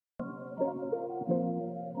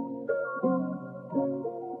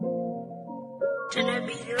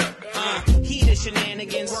Heated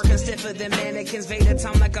shenanigans, working stiffer than mannequins. Vader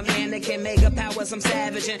time like a mannequin. Mega powers, I'm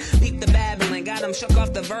savage and beat the babbling. Got him shook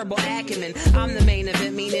off the verbal acumen. I'm the main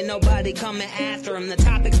event, meaning nobody coming after him. The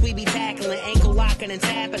topics we be tackling, ankle locking and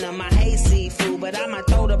tapping them. I hate seafood, but I might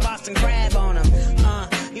throw the Boston crab on him.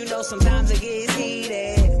 You know sometimes it gets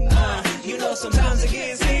heated. You know sometimes it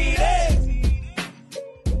gets heated.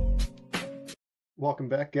 Welcome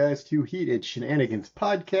back, guys, to Heated Shenanigans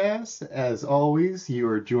Podcast. As always, you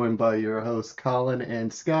are joined by your hosts, Colin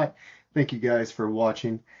and Scott. Thank you guys for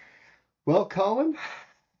watching. Well, Colin,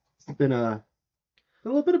 it's been a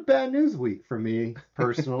little bit of bad news week for me,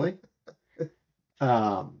 personally.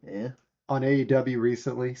 On AEW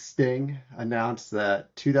recently, Sting announced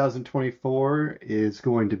that 2024 is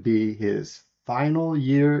going to be his final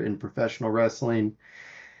year in professional wrestling,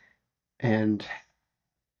 and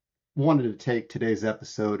wanted to take today's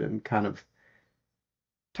episode and kind of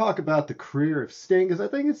talk about the career of Sting, because I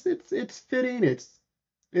think it's fitting. It's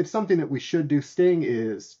something that we should do. Sting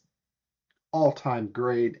is all-time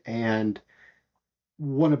great and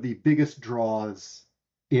one of the biggest draws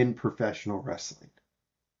in professional wrestling.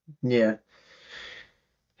 Yeah.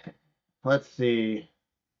 Let's see.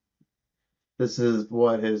 This is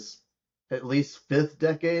his at least fifth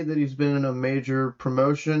decade that he's been in a major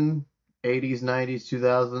promotion. 80s, 90s,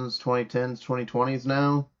 2000s, 2010s, 2020s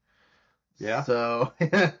now. Yeah. So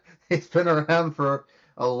he's been around for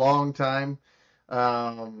a long time.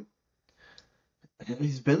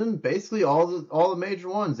 He's been in basically all the major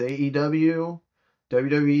ones: AEW,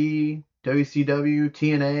 WWE, WCW,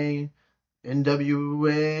 TNA,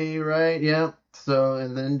 NWA, right? Yeah. So,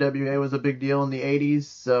 and the NWA was a big deal in the 80s.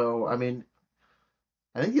 So, I mean,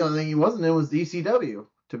 I think the only thing he wasn't in was the ECW,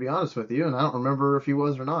 to be honest with you, and I don't remember if he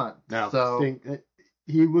was or not. No, so Sting,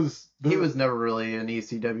 he was never really an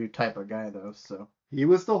ECW type of guy, though. So he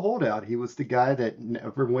was the holdout. He was the guy that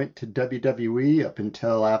never went to WWE up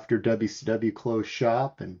until after WCW closed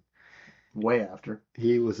shop, and way after.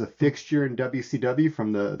 He was a fixture in WCW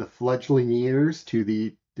from the fledgling years to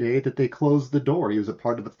the day that they closed the door. He was a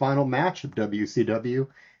part of the final match of WCW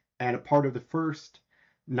and a part of the first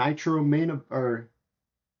Nitro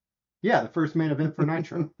the first main event for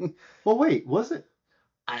Nitro. Well, wait, was it?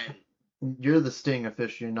 You're the Sting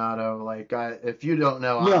aficionado. Like, if you don't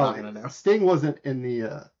know, I'm not going to know. Sting wasn't in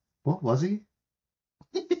the... what was he?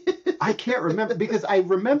 I can't remember, because I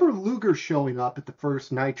remember Luger showing up at the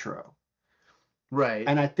first Nitro. Right.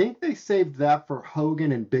 And I think they saved that for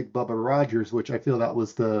Hogan and Big Bubba Rogers, which I feel that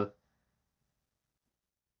was the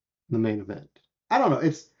main event. I don't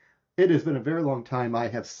know. It has been a very long time. I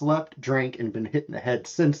have slept, drank, and been hit in the head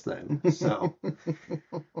since then. So,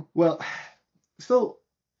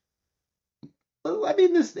 I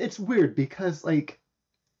mean, it's weird because, like,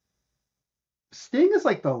 Sting is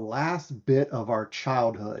like the last bit of our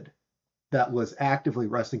childhood that was actively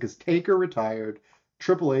wrestling, because Taker retired,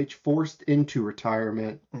 Triple H forced into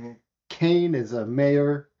retirement, mm-hmm. Kane is a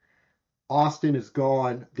mayor, Austin is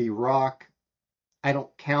gone, The Rock, I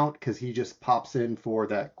don't count because he just pops in for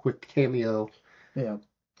that quick cameo. Yeah.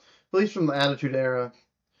 At least from the Attitude Era.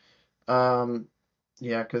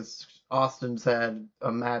 Yeah, because Austin's had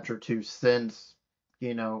a match or two since,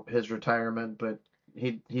 his retirement, but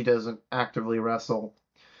he doesn't actively wrestle.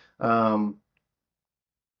 Yeah,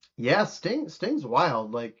 Sting's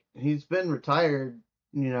wild. Like, he's been retired,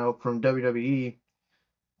 from WWE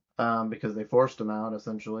because they forced him out,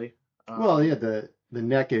 essentially. Well, he had the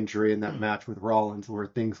neck injury in that match with Rollins where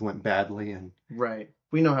things went badly. And right.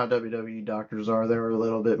 We know how WWE doctors are. They're a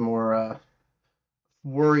little bit more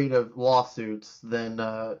worried of lawsuits than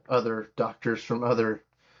other doctors from other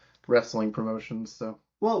wrestling promotions. So,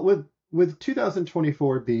 well, with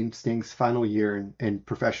 2024 being Sting's final year in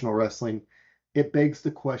professional wrestling, it begs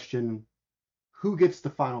the question, who gets the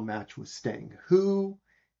final match with Sting? Who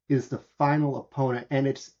is the final opponent? And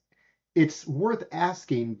it's worth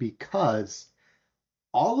asking because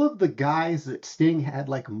all of the guys that Sting had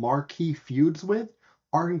like marquee feuds with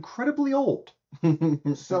are incredibly old.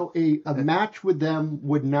 So a match with them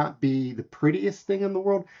would not be the prettiest thing in the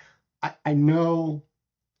world. I know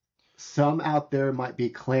some out there might be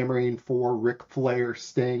clamoring for Ric Flair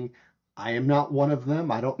Sting. I am not one of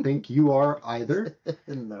them. I don't think you are either.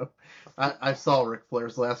 No. I saw Ric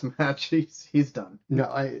Flair's last match. He's done.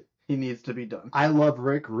 No, he needs to be done. I love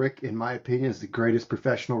Rick. Rick, in my opinion, is the greatest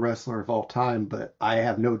professional wrestler of all time, but I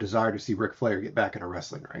have no desire to see Ric Flair get back in a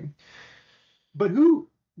wrestling ring. But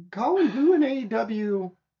Colin, who in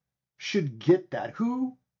AEW should get that?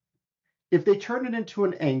 Who, if they turn it into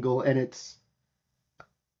an angle and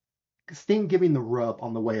Sting giving the rub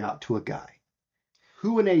on the way out to a guy.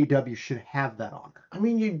 Who in AEW should have that honor? I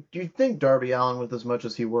mean, you'd think Darby Allin, with as much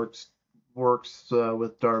as he works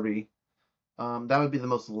with Darby, that would be the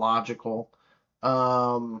most logical.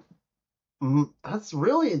 That's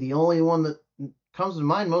really the only one that comes to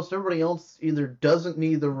mind. Most everybody else either doesn't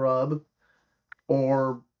need the rub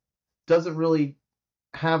or doesn't really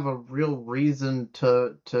have a real reason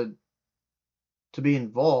to be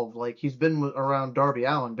involved. Like, he's been around Darby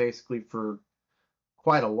Allin basically for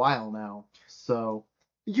quite a while now. So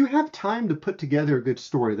you have time to put together a good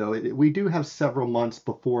story, though. We do have several months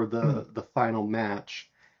before the final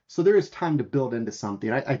match, so there is time to build into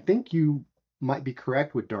something. I think you might be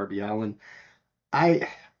correct with Darby Allin. If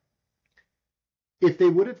they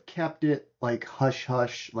would have kept it like hush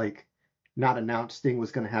hush, like not announced Sting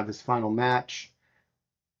was going to have his final match,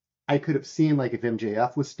 I could have seen, like, if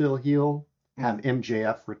MJF was still heel, have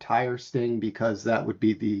MJF retire Sting, because that would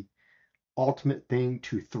be the ultimate thing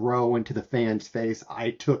to throw into the fans' face.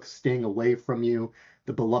 I took Sting away from you.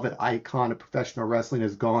 The beloved icon of professional wrestling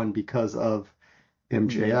is gone because of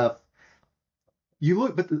MJF. You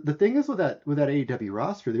look, but the thing is with that AEW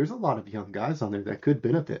roster, there's a lot of young guys on there that could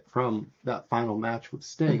benefit from that final match with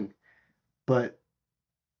Sting. But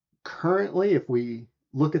currently, if we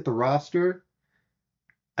look at the roster,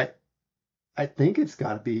 I think it's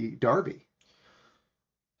got to be Darby.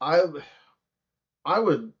 I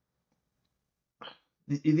would.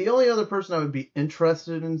 The only other person I would be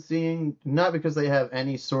interested in seeing, not because they have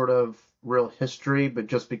any sort of real history, but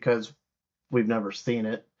just because we've never seen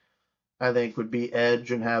it, I think would be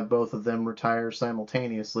Edge, and have both of them retire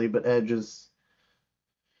simultaneously. But Edge is...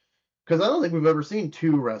 because I don't think we've ever seen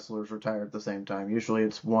two wrestlers retire at the same time. Usually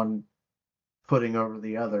it's one putting over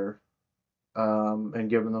the other, and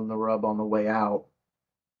giving them the rub on the way out.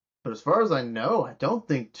 But as far as I know, I don't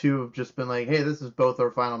think two have just been like, hey, this is both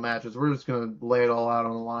our final matches. We're just going to lay it all out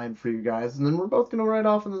on the line for you guys, and then we're both going to ride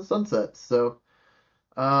off into the sunset. So,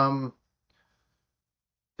 that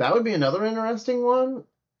would be another interesting one.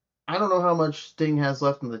 I don't know how much Sting has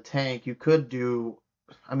left in the tank. You could do...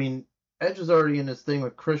 I mean, Edge is already in his thing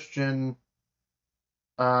with Christian.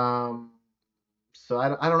 So I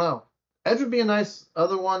don't know. Edge would be a nice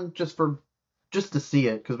other one just to see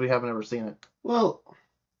it, because we haven't ever seen it. Well,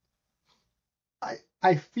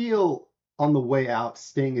 I feel on the way out,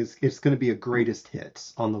 Sting is going to be a greatest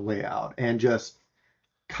hits on the way out, and just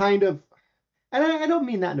kind of, and I don't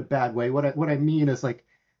mean that in a bad way. What I mean is, like,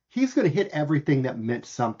 he's going to hit everything that meant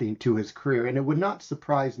something to his career, and it would not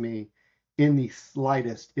surprise me in the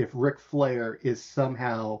slightest if Ric Flair is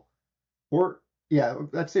somehow,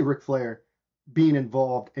 let's say Ric Flair being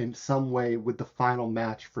involved in some way with the final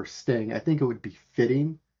match for Sting. I think it would be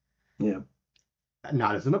fitting. Yeah.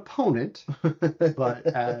 Not as an opponent, but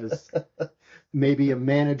as maybe a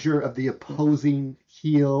manager of the opposing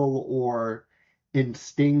heel, or in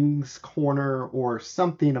Sting's corner, or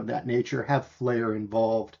something of that nature. Have Flair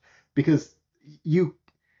involved, because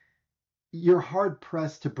you're hard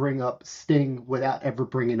pressed to bring up Sting without ever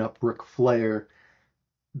bringing up Ric Flair.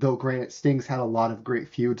 Though granted, Sting's had a lot of great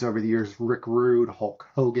feuds over the years. Rick Rude, Hulk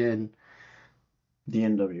Hogan, the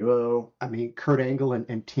NWO. I mean, Kurt Angle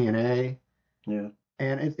and TNA. Yeah.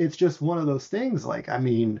 And it's just one of those things, like, I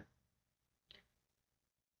mean,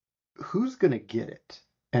 who's going to get it,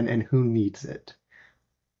 and who needs it?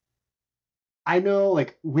 I know,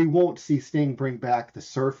 like, we won't see Sting bring back the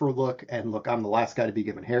surfer look, and look, I'm the last guy to be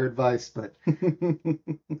giving hair advice, but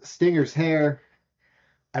Stinger's hair,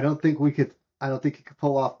 I don't think he could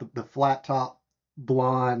pull off the flat top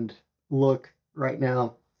blonde look right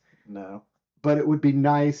now. No. But it would be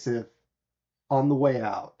nice if, on the way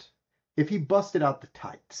out, if he busted out the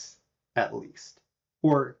tights, at least,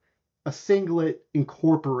 or a singlet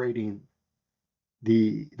incorporating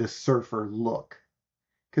the surfer look,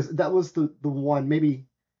 because that was the one. Maybe,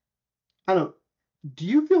 I don't know, do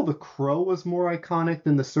you feel the Crow was more iconic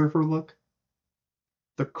than the surfer look?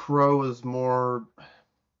 The Crow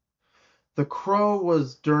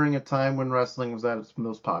was during a time when wrestling was at its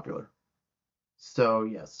most popular. So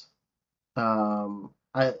yes,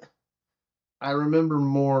 I remember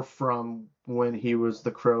more from when he was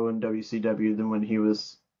the Crow in WCW than when he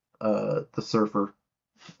was the surfer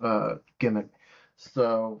gimmick.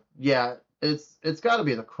 So yeah, it's got to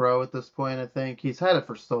be the Crow at this point. I think he's had it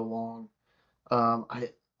for so long.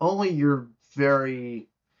 Only your very,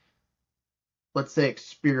 let's say,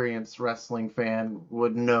 experienced wrestling fan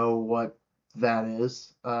would know what that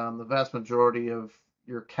is. The vast majority of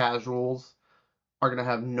your casuals are gonna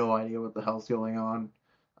have no idea what the hell's going on.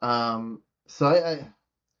 So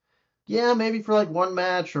yeah, maybe for like one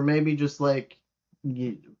match, or maybe just like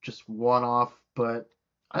just one off. But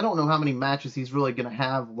I don't know how many matches he's really going to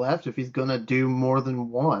have left if he's going to do more than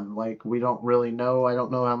one. Like, we don't really know. I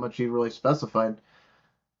don't know how much he really specified.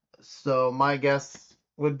 So my guess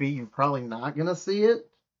would be you're probably not going to see it.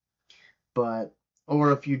 But,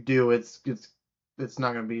 or if you do, it's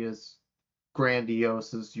not going to be as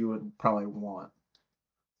grandiose as you would probably want.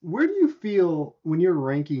 Where do you feel when you're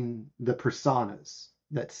ranking the personas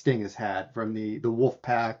that Sting has had, from the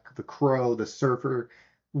Wolfpack, the Crow, the Surfer?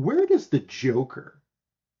 Where does the Joker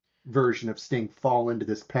version of Sting fall into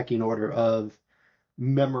this pecking order of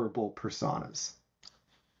memorable personas?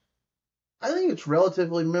 I think it's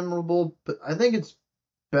relatively memorable, but I think it's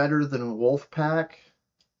better than Wolfpack.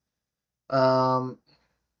 Um,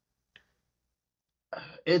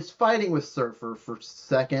 it's fighting with Surfer for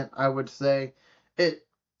second, I would say. It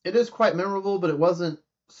it is quite memorable, but it wasn't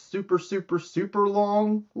super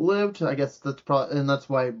long lived. I guess that's probably, and that's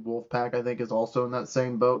why Wolfpack I think is also in that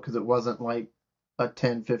same boat, because it wasn't like a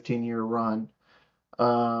 10-15 year run.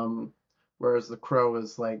 Um, Whereas the Crow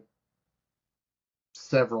is like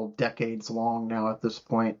several decades long now at this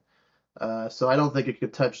point. So I don't think it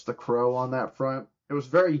could touch the Crow on that front. It was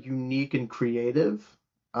very unique and creative,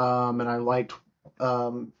 and I liked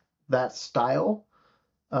that style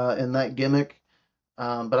and that gimmick.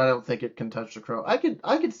 But I don't think it can touch the Crow. I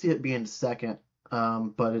could see it being second,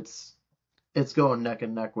 but it's going neck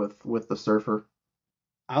and neck with the Surfer.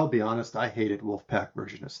 I'll be honest, I hated Wolfpack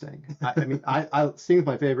version of Sting. I mean, I Sting's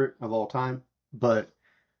my favorite of all time, but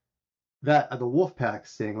that the Wolfpack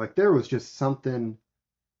Sting, like there was just something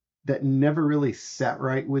that never really sat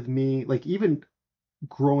right with me. Like even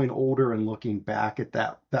growing older and looking back at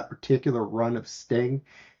that particular run of Sting,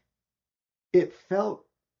 it felt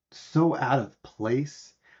so out of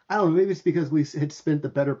place. I don't know, maybe it's because we had spent the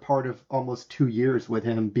better part of almost 2 years with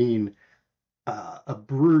him being a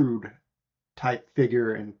brood type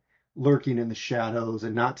figure and lurking in the shadows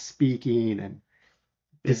and not speaking and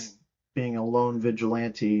just Being a lone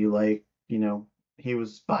vigilante, like, he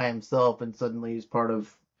was by himself and suddenly he's part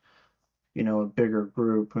of, a bigger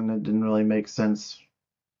group, and it didn't really make sense.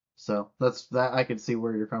 So that's that. I could see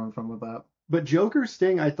where you're coming from with that. but Joker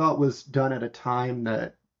Sting I thought was done at a time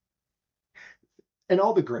that, and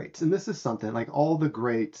all the greats, and this is something like all the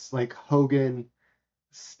greats like Hogan,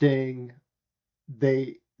 Sting,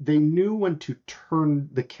 they knew when to turn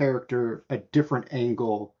the character a different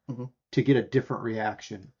angle Mm-hmm. to get a different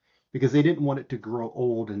reaction, because they didn't want it to grow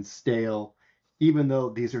old and stale, even though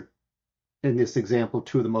these are, in this example,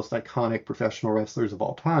 two of the most iconic professional wrestlers of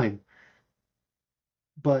all time.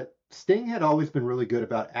 But Sting had always been really good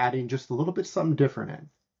about adding just a little bit something different in,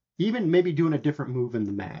 even maybe doing a different move in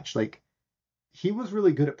the match. Like he was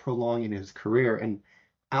really good at prolonging his career, and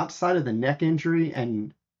outside of the neck injury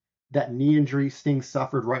and that knee injury Sting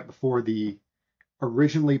suffered right before the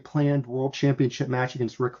originally planned World Championship match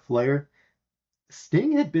against Ric Flair,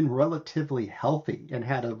 Sting had been relatively healthy and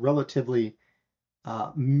had a relatively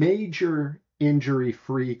major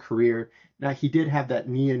injury-free career. Now, he did have that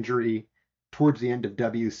knee injury towards the end of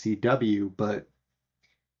WCW, but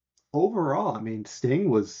overall, I mean, Sting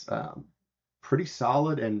was pretty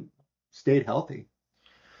solid and stayed healthy.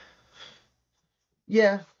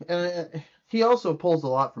 Yeah, and he also pulls a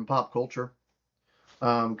lot from pop culture.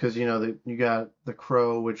 Because you got The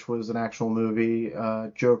Crow, which was an actual movie.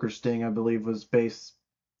 Joker Sting, I believe, was based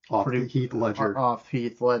Off Heath Ledger. Off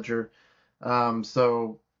Heath Ledger.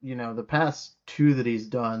 So the past two that he's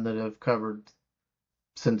done that have covered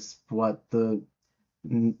since what, the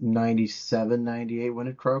 97, 98, when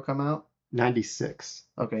did Crow come out? 96.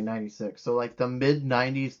 Okay, 96. So like the mid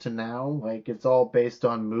 90s to now, like it's all based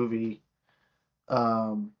on movie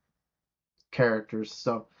characters.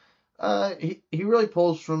 So he really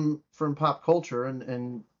pulls from pop culture,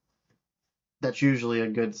 and that's usually a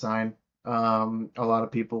good sign. A lot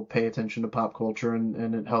of people pay attention to pop culture,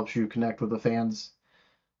 and it helps you connect with the fans.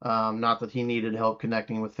 Not that he needed help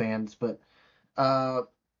connecting with fans, but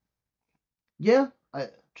yeah, I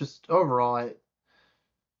just overall,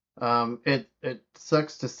 it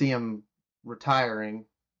sucks to see him retiring,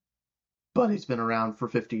 but he's been around for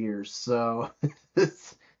 50 years, so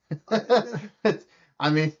I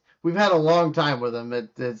mean, we've had a long time with him.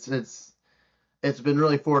 It's been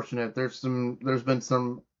really fortunate. There's been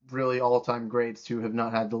some really all-time greats who have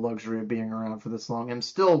not had the luxury of being around for this long and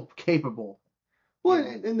still capable. Well,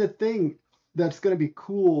 and the thing that's going to be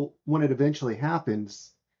cool when it eventually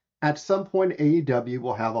happens, at some point AEW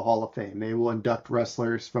will have a Hall of Fame. They will induct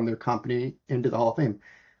wrestlers from their company into the Hall of Fame.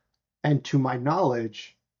 And to my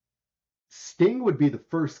knowledge, Sting would be the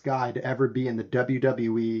first guy to ever be in the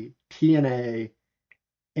WWE, TNA,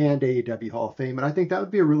 and AEW Hall of Fame. And I think that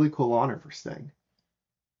would be a really cool honor for Sting.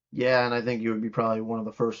 Yeah, and I think he would be probably one of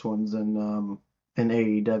the first ones in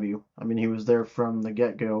AEW. I mean, he was there from the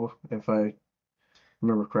get-go, if I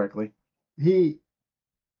remember correctly. He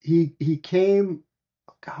he came.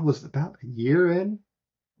 God, was it about a year in?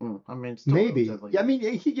 I mean, it's still Maybe. relatively Yeah, I new.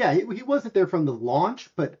 mean, he wasn't there from the launch,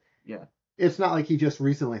 but Yeah, it's not like he just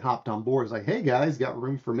recently hopped on board. It's like, hey guys, got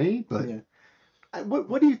room for me? But yeah.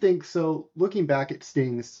 what do you think? So, looking back at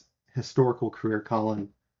Sting's historical career, Colin,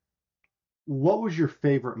 what was your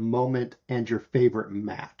favorite moment and your favorite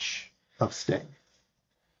match of Sting?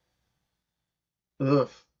 Ugh.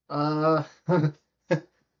 I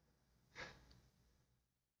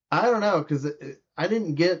don't know, because I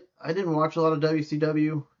didn't watch a lot of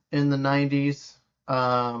WCW in the 90s,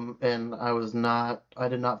 and I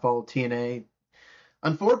did not follow TNA.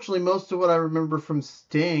 Unfortunately, most of what I remember from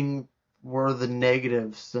Sting were the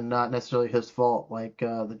negatives and not necessarily his fault, like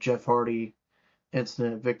the Jeff Hardy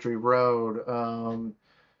incident at Victory Road,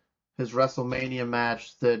 his WrestleMania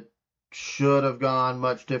match that should have gone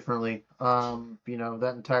much differently,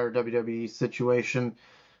 that entire WWE situation.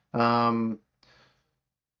 Um,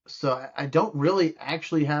 so I don't really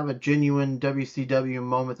actually have a genuine WCW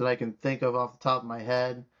moment that I can think of off the top of my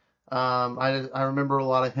head. I remember a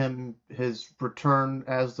lot of his return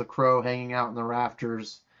as the Crow hanging out in the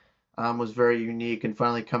rafters was very unique, and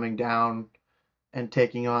finally coming down and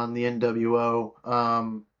taking on the NWO.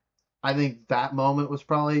 I think that moment was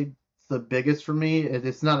probably the biggest for me.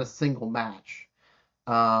 It's not a single match.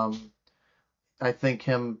 Um, I think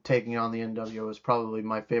him taking on the NWO is probably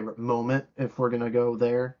my favorite moment if we're gonna go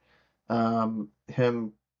there.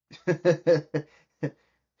 Him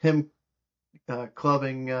him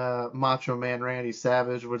clubbing Macho Man Randy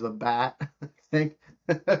Savage with a bat. I think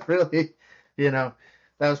really, that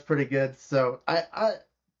was pretty good. So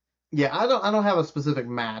yeah, I don't have a specific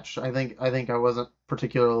match. I think I wasn't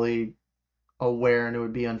particularly aware, and it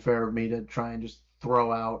would be unfair of me to try and just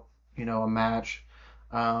throw out, a match.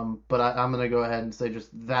 But I'm gonna go ahead and say just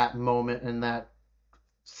that moment in that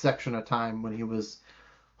section of time when he was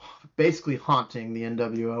basically haunting the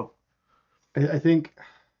NWO. I think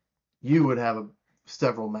You would have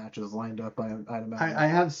several matches lined up, I'd imagine. I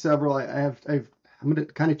have several. I'm going to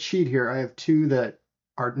kind of cheat here. I have two that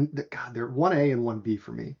are, God, they're 1A and 1B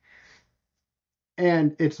for me.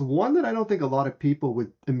 And it's one that I don't think a lot of people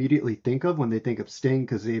would immediately think of when they think of Sting,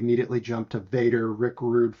 because they immediately jump to Vader, Rick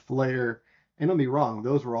Rude, Flair. And don't be wrong,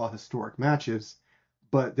 those were all historic matches.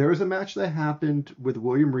 But there was a match that happened with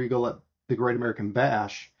William Regal at the Great American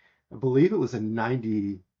Bash. I believe it was in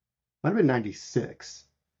 90, might have been 96.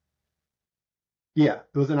 Yeah,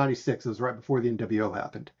 it was in 96. It was right before the NWO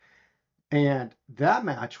happened. And that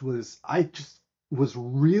match I just was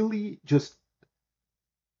really just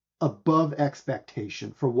above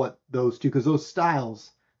expectation for what those two, because those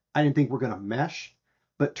styles I didn't think were going to mesh.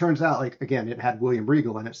 But turns out, like, again, it had William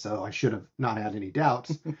Regal in it, so I should have not had any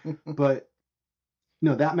doubts. But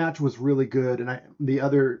no, that match was really good. And the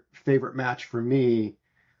other favorite match for me,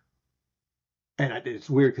 and it's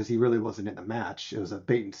weird because he really wasn't in the match, it was a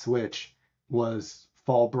bait and switch, was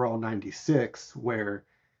Fall Brawl 96, where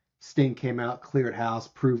Sting came out, cleared house,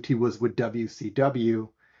 proved he was with WCW,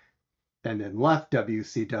 and then left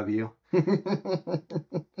WCW.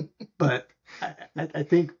 But I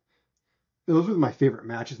think those were my favorite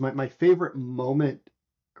matches. My favorite moment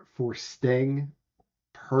for Sting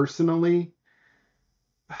personally,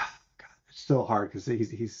 God, it's so hard because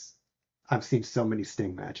he's I've seen so many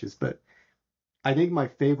Sting matches, but I think my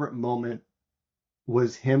favorite moment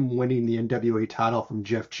was him winning the NWA title from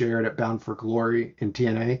Jeff Jarrett at Bound for Glory in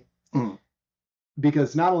TNA. Mm.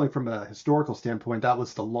 Because not only from a historical standpoint, that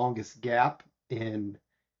was the longest gap in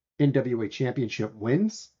NWA championship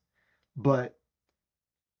wins, but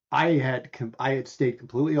I had stayed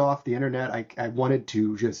completely off the internet. I wanted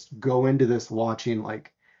to just go into this watching,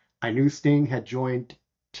 like, I knew Sting had joined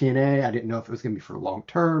TNA. I didn't know if it was going to be for long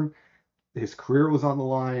term. His career was on the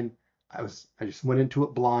line. I just went into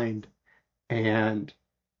it blind, and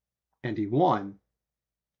he won.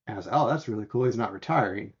 And I was like, oh, that's really cool. He's not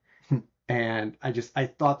retiring. And I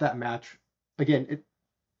thought that match, again,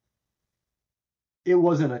 it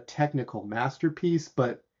wasn't a technical masterpiece,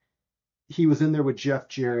 but he was in there with Jeff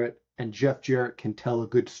Jarrett, and Jeff Jarrett can tell a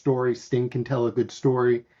good story. Sting can tell a good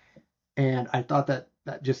story. And I thought that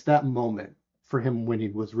just that moment for him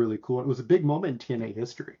winning was really cool. It was a big moment in TNA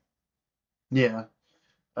history. Yeah.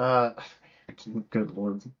 Uh, Good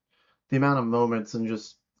Lord. The amount of moments and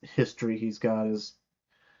just history he's got is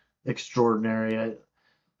extraordinary.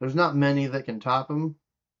 There's not many that can top him.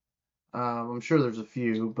 I'm sure there's a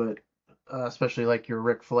few, but especially like your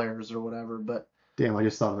Ric Flairs or whatever. But Damn, I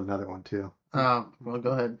just thought of another one too. well,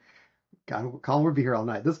 go ahead. God, Colin will be here all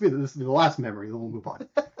night. This will be the last memory, then we'll move on.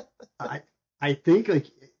 I think like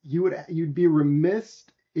you'd be remiss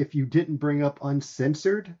if you didn't bring up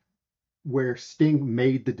Uncensored, where Sting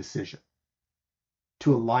made the decision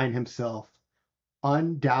to align himself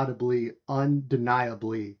undoubtedly,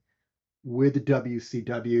 undeniably with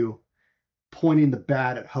WCW, pointing the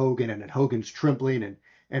bat at Hogan, and Hogan's trembling,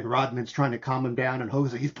 and Rodman's trying to calm him down, and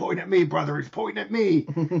Hogan's like, he's pointing at me, brother, he's pointing at me.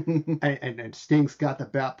 and Sting's got the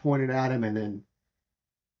bat pointed at him, and then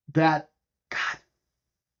that, God,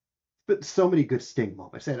 but so many good Sting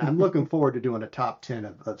moments. And I'm looking forward to doing a top 10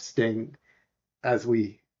 of Sting as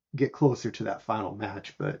we get closer to that final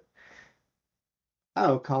match. But I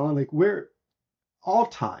don't know, Colin, like we're all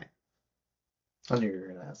time. I knew you were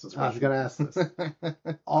going to ask this question. I was going to ask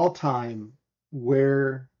this. All time,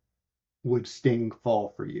 where would Sting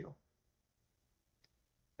fall for you?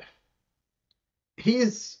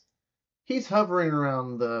 He's hovering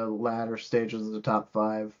around the latter stages of the top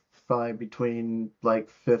five, probably between like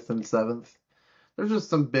 5th and 7th. There's just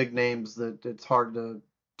some big names that it's hard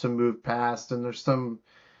to move past, and there's some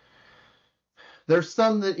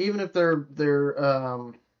that even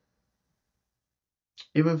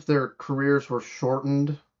if their careers were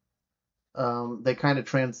shortened, they kind of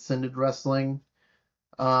transcended wrestling.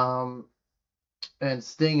 And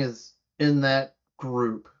Sting is in that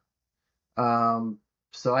group.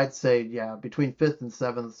 So I'd say, yeah, between 5th and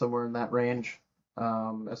 7th, somewhere in that range,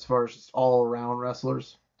 as far as just all around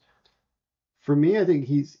wrestlers. For me, I think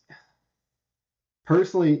he's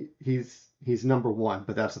number one,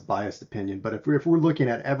 but that's a biased opinion. But if we're looking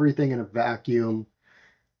at everything in a vacuum,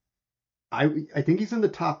 I think he's in the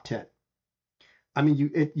top 10. I mean,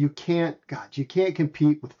 you can't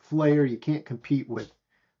compete with Flair. You can't compete with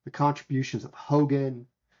the contributions of Hogan,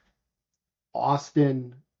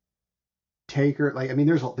 Austin, Taker. Like, I mean,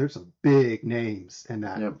 there's some big names in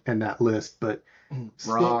that list. But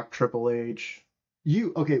Rock, Triple H.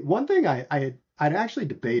 One thing I'd actually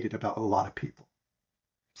debated about a lot of people.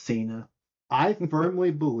 Cena. I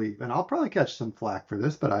firmly believe, and I'll probably catch some flack for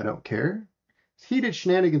this, but I don't care. It's Heated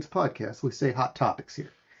Shenanigans Podcast. We say hot topics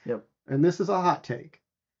here. Yep. And this is a hot take.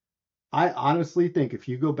 I honestly think if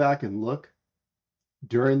you go back and look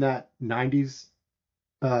during that 90s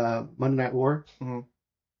Monday Night War, mm-hmm.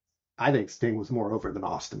 I think Sting was more over than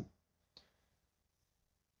Austin.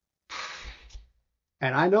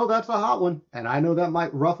 And I know that's a hot one, and I know that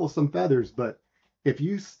might ruffle some feathers, but if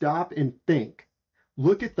you stop and think,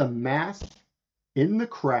 look at the mass in the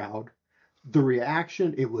crowd, the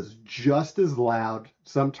reaction, it was just as loud,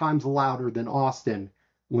 sometimes louder than Austin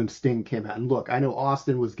when Sting came out. And look, I know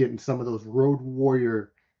Austin was getting some of those Road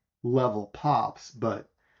Warrior level pops, but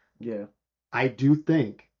yeah, I do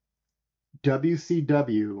think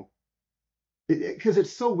WCW, because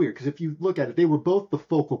it's so weird, because if you look at it, they were both the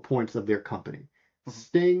focal points of their company. Mm-hmm.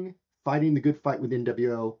 Sting fighting the good fight with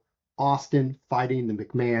NWO, Austin fighting the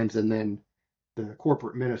McMahons, and then the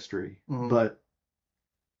corporate ministry. Mm-hmm. But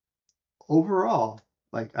overall,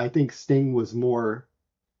 like, I think Sting was more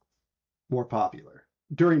popular.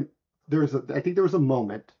 I think there was a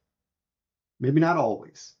moment, maybe not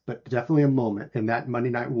always, but definitely a moment in that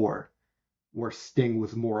Monday Night War where Sting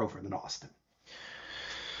was more over than Austin.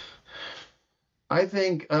 I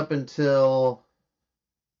think up until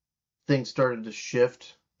things started to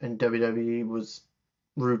shift and WWE was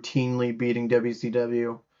routinely beating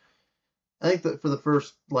WCW, I think that for the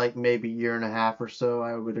first, like, maybe year and a half or so,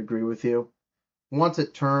 I would agree with you. Once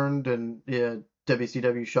it turned and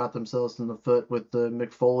WCW shot themselves in the foot with the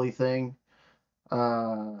McFoley thing,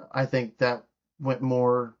 I think that went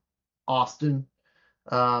more Austin.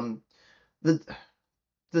 The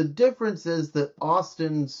difference is that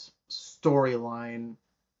Austin's storyline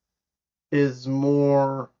is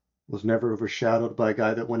was never overshadowed by a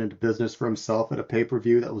guy that went into business for himself at a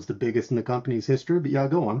pay-per-view that was the biggest in the company's history. But yeah,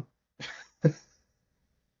 go on.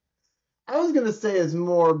 I was going to say is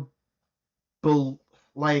more,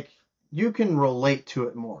 like, you can relate to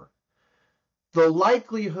it more. The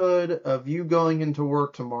likelihood of you going into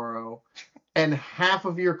work tomorrow and half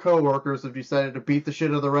of your coworkers have decided to beat the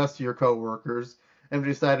shit out of the rest of your coworkers and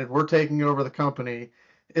decided we're taking over the company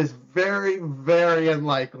is very, very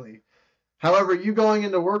unlikely. However, you going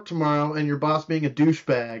into work tomorrow and your boss being a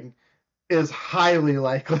douchebag is highly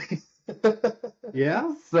likely.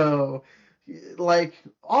 Yeah. So, like,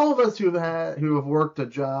 all of us who have worked a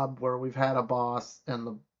job where we've had a boss and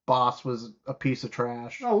the boss was a piece of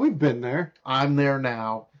trash. Oh, we've been there. I'm there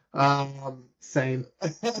now. Same.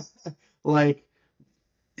 Like,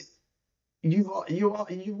 you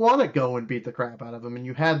want to go and beat the crap out of him, and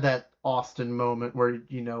you had that Austin moment where,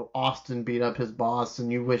 Austin beat up his boss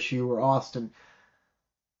and you wish you were Austin.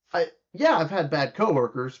 Yeah, I've had bad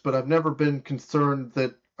coworkers, but I've never been concerned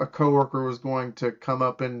that a coworker was going to come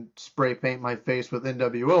up and spray paint my face with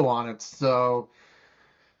NWO on it. So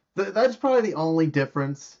that's probably the only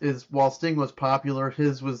difference is while Sting was popular,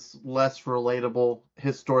 his was less relatable.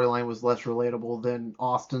 His storyline was less relatable than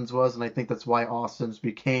Austin's was, and I think that's why Austin's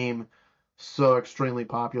became so extremely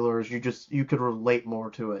popular is you could relate more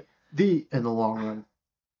to it in the long run.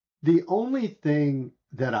 The only thing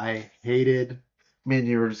that I hated, I mean,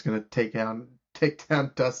 you were just gonna take down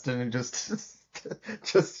Dustin and just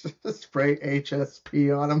spray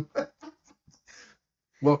HSP on him.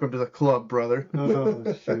 Welcome to the club, brother.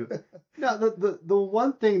 Oh, shoot. No, the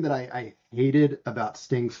one thing that I hated about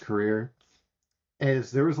Sting's career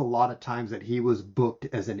is there was a lot of times that he was booked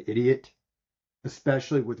as an idiot,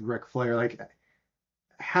 especially with Ric Flair. Like,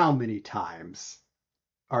 how many times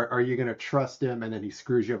are you going to trust him and then he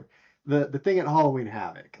screws you up? The thing at Halloween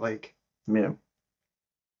Havoc, like, Yeah.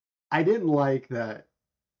 I didn't like that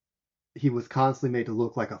he was constantly made to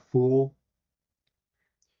look like a fool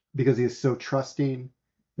because he is so trusting.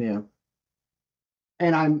 Yeah.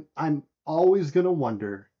 And I'm always gonna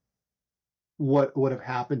wonder what would have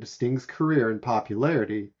happened to Sting's career and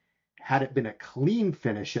popularity had it been a clean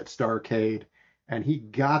finish at Starrcade and he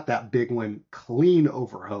got that big win clean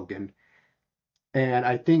over Hogan. And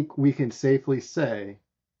I think we can safely say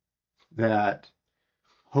that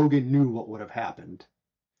Hogan knew what would have happened.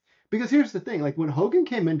 Because here's the thing, like when Hogan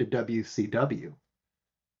came into WCW,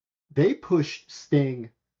 they pushed Sting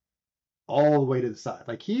all the way to the side.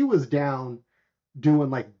 Like he was down doing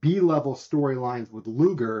like B-level storylines with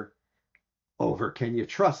Luger over can you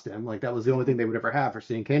trust him? Like that was the only thing they would ever have for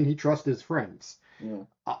Sting. Can he trust his friends? Yeah.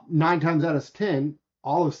 9 times out of 10,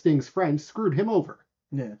 all of Sting's friends screwed him over.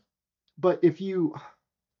 Yeah. But if you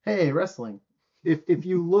wrestling. If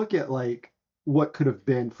you look at like what could have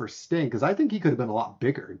been for Sting, because I think he could have been a lot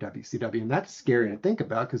bigger in WCW, and that's scary to think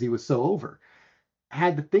about because he was so over.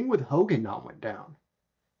 Had the thing with Hogan not went down.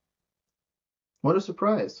 What a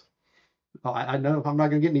surprise. Oh, I know I'm not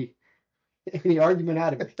going to get any argument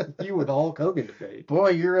out of you with the Hulk Hogan debate.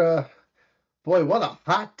 Boy, what a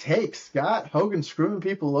hot take, Scott. Hogan screwing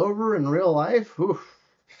people over in real life. Oof.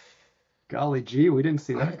 Golly gee, we didn't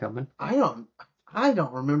see that coming. I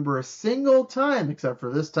don't remember a single time except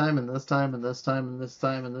for this time and this time and this time and this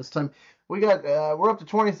time and this time. We're up to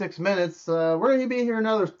 26 minutes. We're going to be here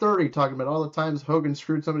another 30 talking about all the times Hogan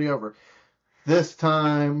screwed somebody over. This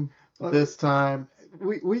time.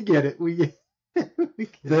 We get it. We get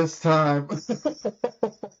this time.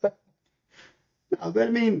 No, but I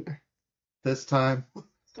mean, this time.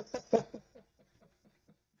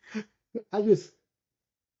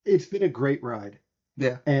 It's been a great ride.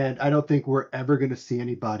 Yeah. And I don't think we're ever going to see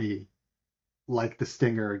anybody like the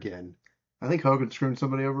Stinger again. I think Hogan's screwing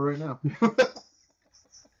somebody over right now.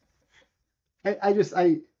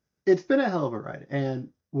 It's been a hell of a ride. And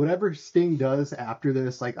whatever Sting does after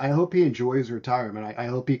this, like, I hope he enjoys retirement. I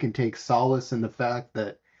hope he can take solace in the fact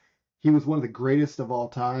that he was one of the greatest of all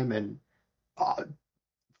time. And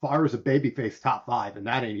far as a babyface, top 5, and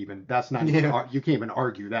that's not even, you can't even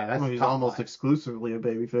argue that. That's he's almost 5. Exclusively a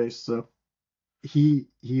babyface, so.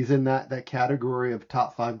 He's in that category of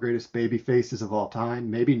top 5 greatest baby faces of all time,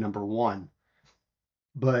 maybe number 1.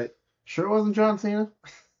 But sure wasn't John Cena?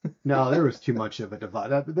 No, there was too much of a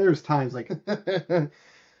divide. There's times like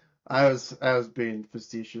I was being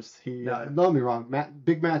facetious. Don't get me wrong,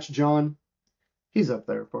 Big Match John, he's up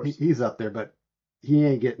there, of course. He's up there, but he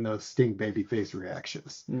ain't getting those Sting babyface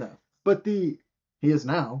reactions. No, but he is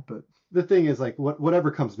now. But the thing is, like, whatever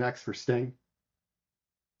comes next for Sting,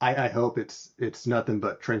 I hope it's nothing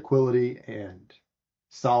but tranquility and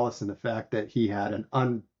solace in the fact that he had an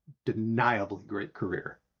undeniably great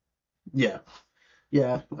career. Yeah.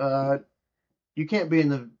 You can't be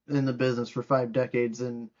in the business for 5 decades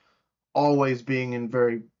and always being in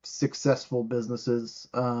very successful businesses.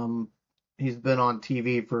 He's been on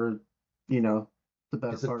TV for the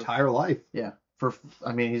better his part entire life. Yeah.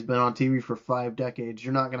 He's been on TV for 5 decades.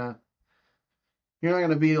 You're not gonna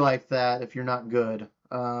be like that if you're not good.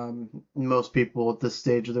 Most people at this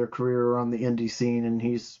stage of their career are on the indie scene, and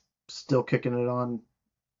he's still kicking it on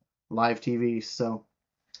live TV. So,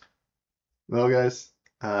 well, guys,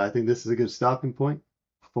 I think this is a good stopping point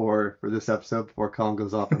for this episode before Colin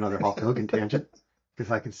goes off another Hulk Hogan tangent,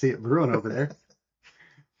 because I can see it brewing over there.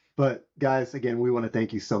 But guys, again, we want to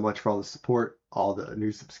thank you so much for all the support, all the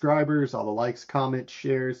new subscribers, all the likes, comments,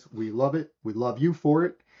 shares. We love it. We love you for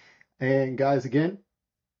it. And guys, again,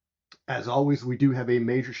 as always, we do have a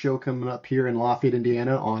major show coming up here in Lafayette,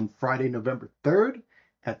 Indiana on Friday, November 3rd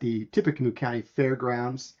at the Tippecanoe County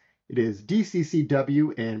Fairgrounds. It is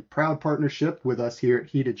DCCW in proud partnership with us here at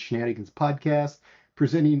Heated Shenanigans Podcast,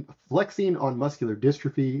 presenting Flexing on Muscular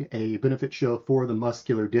Dystrophy, a benefit show for the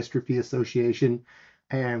Muscular Dystrophy Association.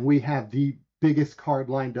 And we have the biggest card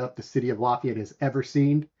lined up the city of Lafayette has ever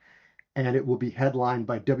seen. And it will be headlined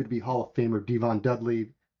by WWE Hall of Famer Devon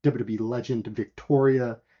Dudley, WWE legend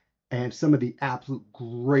Victoria, and some of the absolute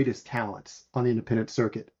greatest talents on the independent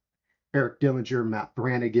circuit. Eric Dillinger, Matt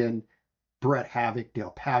Brannigan, Brett Havoc,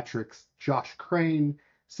 Dale Patricks, Josh Crane,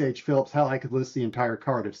 Sage Phillips. Hell, I could list the entire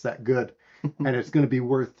card. It's that good. And it's going to be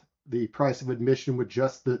worth the price of admission with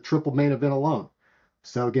just the triple main event alone.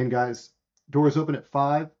 So again, guys, doors open at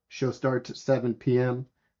 5. Show starts at 7 p.m.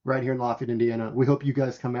 right here in Lafayette, Indiana. We hope you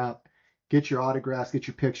guys come out, get your autographs, get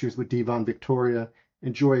your pictures with Devon Victoria,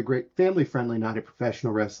 enjoy a great family-friendly night of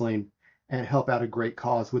professional wrestling, and help out a great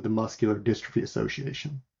cause with the Muscular Dystrophy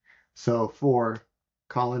Association. So for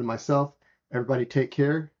Colin and myself, everybody take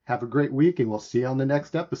care, have a great week, and we'll see you on the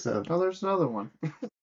next episode. Oh, there's another one.